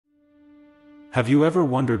Have you ever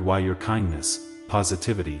wondered why your kindness,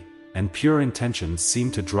 positivity, and pure intentions seem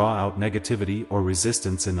to draw out negativity or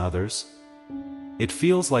resistance in others? It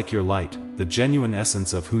feels like your light, the genuine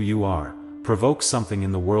essence of who you are, provokes something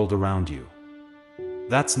in the world around you.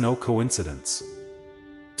 That's no coincidence.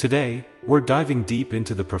 Today, we're diving deep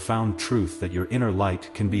into the profound truth that your inner light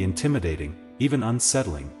can be intimidating, even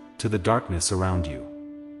unsettling, to the darkness around you.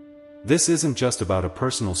 This isn't just about a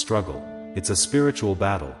personal struggle, it's a spiritual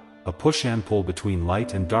battle, a push and pull between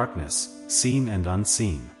light and darkness, seen and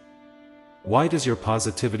unseen. Why does your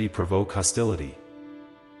positivity provoke hostility?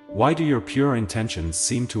 Why do your pure intentions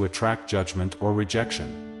seem to attract judgment or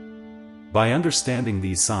rejection? By understanding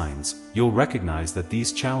these signs, you'll recognize that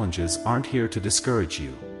these challenges aren't here to discourage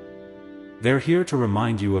you. They're here to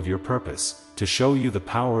remind you of your purpose, to show you the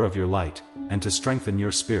power of your light, and to strengthen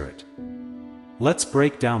your spirit. Let's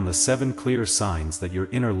break down the 7 clear signs that your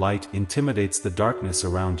inner light intimidates the darkness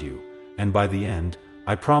around you, and by the end,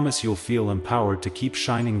 I promise you'll feel empowered to keep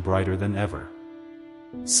shining brighter than ever.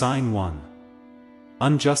 Sign 1.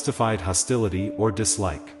 Unjustified hostility or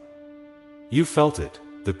dislike. You felt it.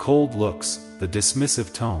 The cold looks, the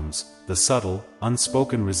dismissive tones, the subtle,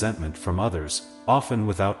 unspoken resentment from others, often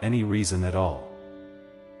without any reason at all.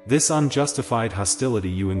 This unjustified hostility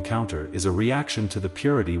you encounter is a reaction to the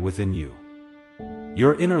purity within you.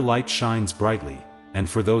 Your inner light shines brightly, and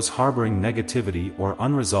for those harboring negativity or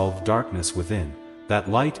unresolved darkness within, that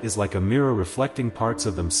light is like a mirror reflecting parts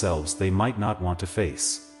of themselves they might not want to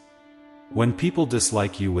face. When people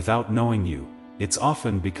dislike you without knowing you, it's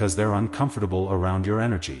often because they're uncomfortable around your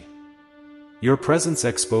energy. Your presence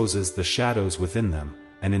exposes the shadows within them,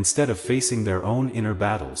 and instead of facing their own inner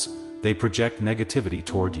battles, they project negativity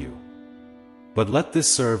toward you. But let this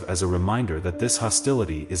serve as a reminder that this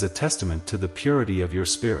hostility is a testament to the purity of your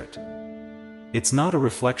spirit. It's not a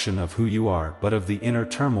reflection of who you are but of the inner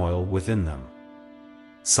turmoil within them.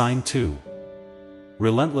 Sign 2.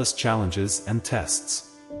 Relentless challenges and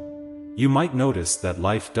tests. You might notice that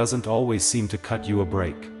life doesn't always seem to cut you a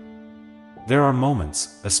break. There are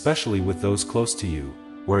moments, especially with those close to you,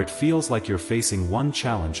 where it feels like you're facing one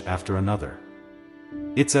challenge after another.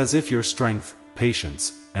 It's as if your strength,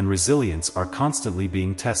 patience, and resilience are constantly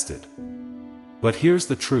being tested. But here's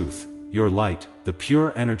the truth: your light, the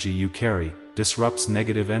pure energy you carry, disrupts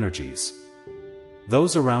negative energies.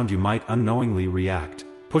 Those around you might unknowingly react,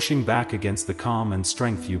 pushing back against the calm and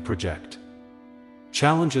strength you project.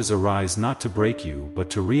 Challenges arise not to break you but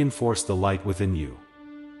to reinforce the light within you.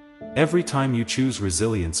 Every time you choose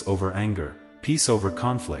resilience over anger, peace over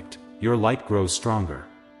conflict, your light grows stronger.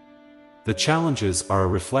 The challenges are a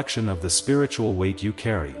reflection of the spiritual weight you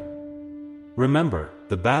carry. Remember,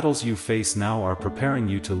 the battles you face now are preparing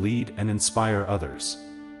you to lead and inspire others.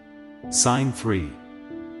 Sign 3.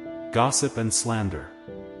 Gossip and slander.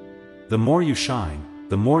 The more you shine,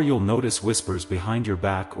 the more you'll notice whispers behind your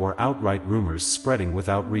back or outright rumors spreading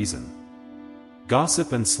without reason.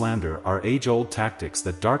 Gossip and slander are age-old tactics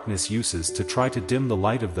that darkness uses to try to dim the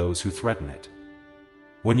light of those who threaten it.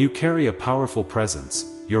 When you carry a powerful presence,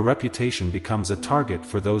 your reputation becomes a target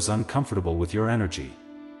for those uncomfortable with your energy.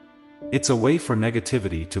 It's a way for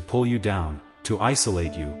negativity to pull you down, to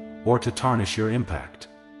isolate you, or to tarnish your impact.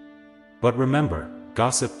 But remember,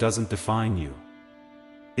 gossip doesn't define you.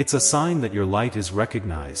 It's a sign that your light is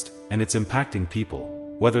recognized, and it's impacting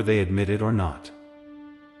people, whether they admit it or not.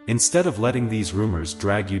 Instead of letting these rumors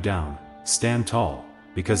drag you down, stand tall,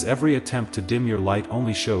 because every attempt to dim your light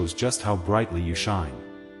only shows just how brightly you shine.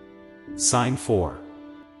 Sign 4.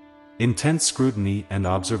 Intense scrutiny and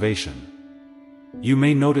observation. You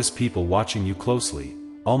may notice people watching you closely,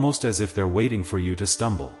 almost as if they're waiting for you to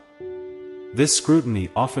stumble. This scrutiny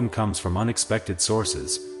often comes from unexpected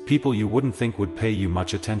sources, people you wouldn't think would pay you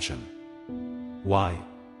much attention. Why?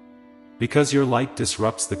 Because your light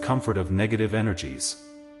disrupts the comfort of negative energies.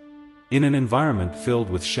 In an environment filled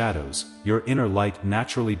with shadows, your inner light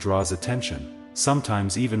naturally draws attention,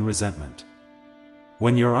 sometimes even resentment.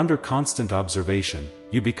 When you're under constant observation,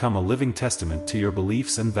 you become a living testament to your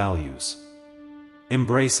beliefs and values.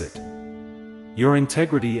 Embrace it. Your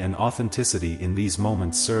integrity and authenticity in these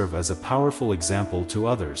moments serve as a powerful example to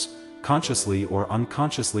others, consciously or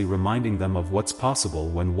unconsciously reminding them of what's possible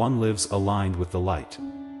when one lives aligned with the light.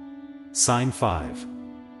 Sign 5.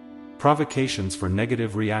 Provocations for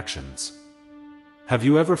negative reactions. Have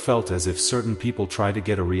you ever felt as if certain people try to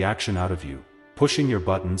get a reaction out of you, pushing your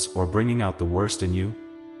buttons or bringing out the worst in you?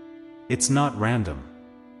 It's not random.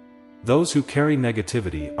 Those who carry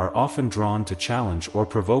negativity are often drawn to challenge or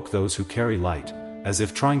provoke those who carry light, as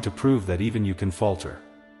if trying to prove that even you can falter.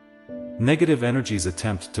 Negative energies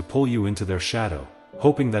attempt to pull you into their shadow,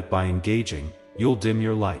 hoping that by engaging, you'll dim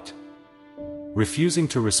your light. Refusing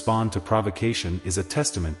to respond to provocation is a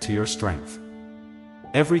testament to your strength.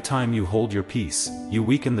 Every time you hold your peace, you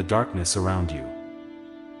weaken the darkness around you.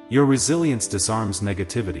 Your resilience disarms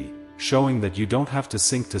negativity, showing that you don't have to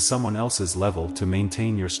sink to someone else's level to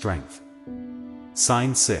maintain your strength.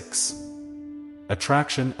 Sign 6.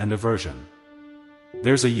 Attraction and aversion.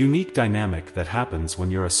 There's a unique dynamic that happens when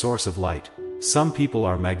you're a source of light. Some people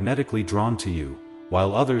are magnetically drawn to you,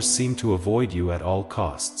 while others seem to avoid you at all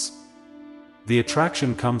costs. The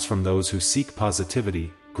attraction comes from those who seek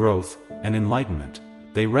positivity, growth, and enlightenment.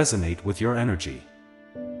 They resonate with your energy.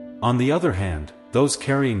 On the other hand, those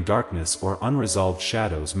carrying darkness or unresolved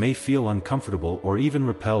shadows may feel uncomfortable or even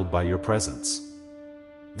repelled by your presence.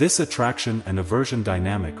 This attraction and aversion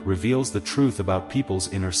dynamic reveals the truth about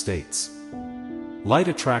people's inner states. Light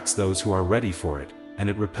attracts those who are ready for it, and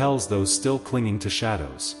it repels those still clinging to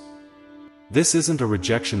shadows. This isn't a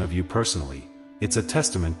rejection of you personally, it's a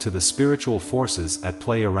testament to the spiritual forces at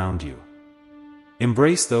play around you.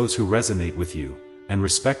 Embrace those who resonate with you, and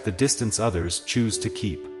respect the distance others choose to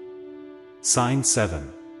keep. Sign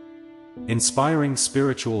 7. Inspiring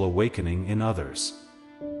spiritual awakening in others.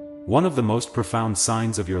 One of the most profound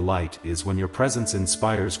signs of your light is when your presence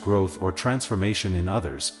inspires growth or transformation in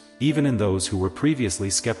others, even in those who were previously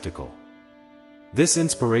skeptical. This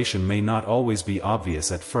inspiration may not always be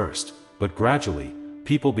obvious at first, but gradually,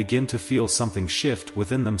 people begin to feel something shift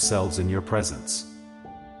within themselves in your presence.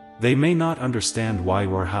 They may not understand why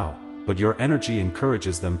or how, but your energy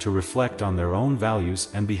encourages them to reflect on their own values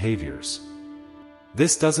and behaviors.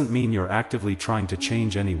 This doesn't mean you're actively trying to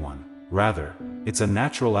change anyone, rather, it's a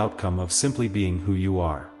natural outcome of simply being who you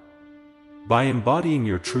are. By embodying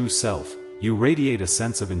your true self, you radiate a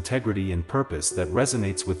sense of integrity and purpose that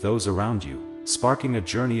resonates with those around you, sparking a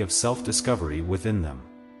journey of self-discovery within them.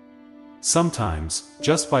 Sometimes,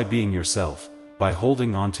 just by being yourself, by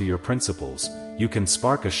holding on to your principles, you can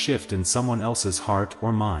spark a shift in someone else's heart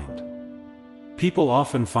or mind. People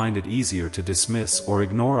often find it easier to dismiss or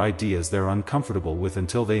ignore ideas they're uncomfortable with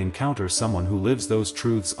until they encounter someone who lives those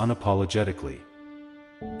truths unapologetically.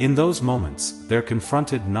 In those moments, they're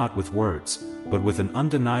confronted not with words, but with an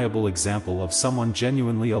undeniable example of someone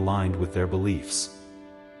genuinely aligned with their beliefs.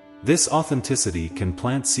 This authenticity can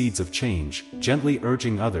plant seeds of change, gently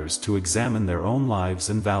urging others to examine their own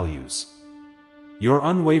lives and values. Your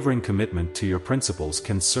unwavering commitment to your principles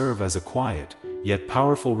can serve as a quiet, yet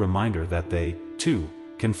powerful reminder that they, too,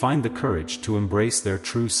 can find the courage to embrace their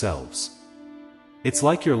true selves. It's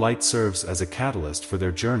like your light serves as a catalyst for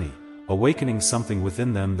their journey, awakening something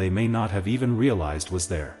within them they may not have even realized was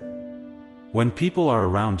there. When people are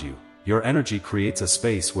around you, your energy creates a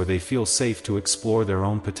space where they feel safe to explore their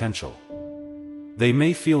own potential. They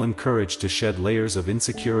may feel encouraged to shed layers of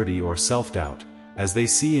insecurity or self-doubt, as they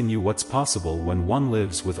see in you what's possible when one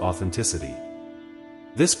lives with authenticity.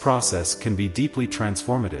 This process can be deeply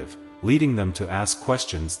transformative, leading them to ask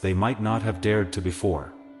questions they might not have dared to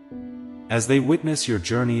before. As they witness your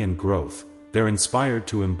journey and growth, they're inspired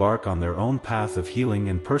to embark on their own path of healing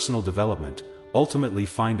and personal development, ultimately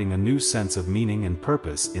finding a new sense of meaning and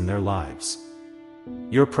purpose in their lives.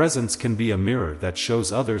 Your presence can be a mirror that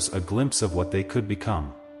shows others a glimpse of what they could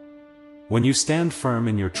become. When you stand firm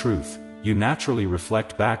in your truth, you naturally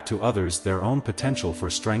reflect back to others their own potential for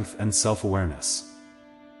strength and self-awareness.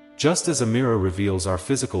 Just as a mirror reveals our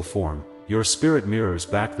physical form, your spirit mirrors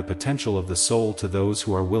back the potential of the soul to those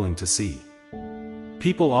who are willing to see.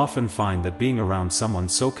 People often find that being around someone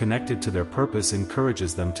so connected to their purpose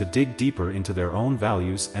encourages them to dig deeper into their own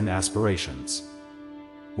values and aspirations.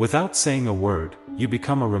 Without saying a word, you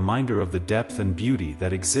become a reminder of the depth and beauty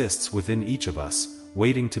that exists within each of us,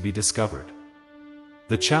 waiting to be discovered.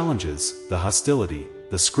 The challenges, the hostility,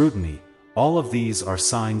 the scrutiny, all of these are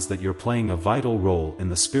signs that you're playing a vital role in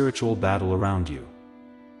the spiritual battle around you.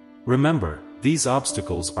 Remember, these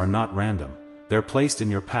obstacles are not random, they're placed in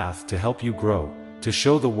your path to help you grow, to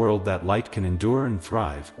show the world that light can endure and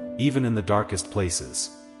thrive, even in the darkest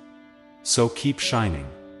places. So keep shining.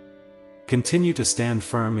 Continue to stand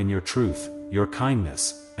firm in your truth, your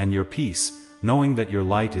kindness, and your peace, knowing that your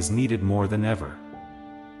light is needed more than ever.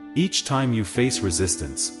 Each time you face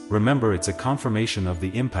resistance, remember it's a confirmation of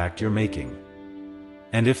the impact you're making.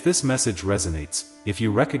 And if this message resonates, if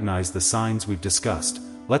you recognize the signs we've discussed,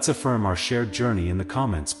 let's affirm our shared journey in the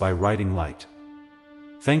comments by writing light.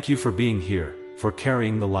 Thank you for being here, for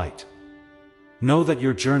carrying the light. Know that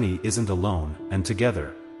your journey isn't alone, and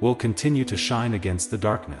together, we'll continue to shine against the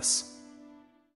darkness.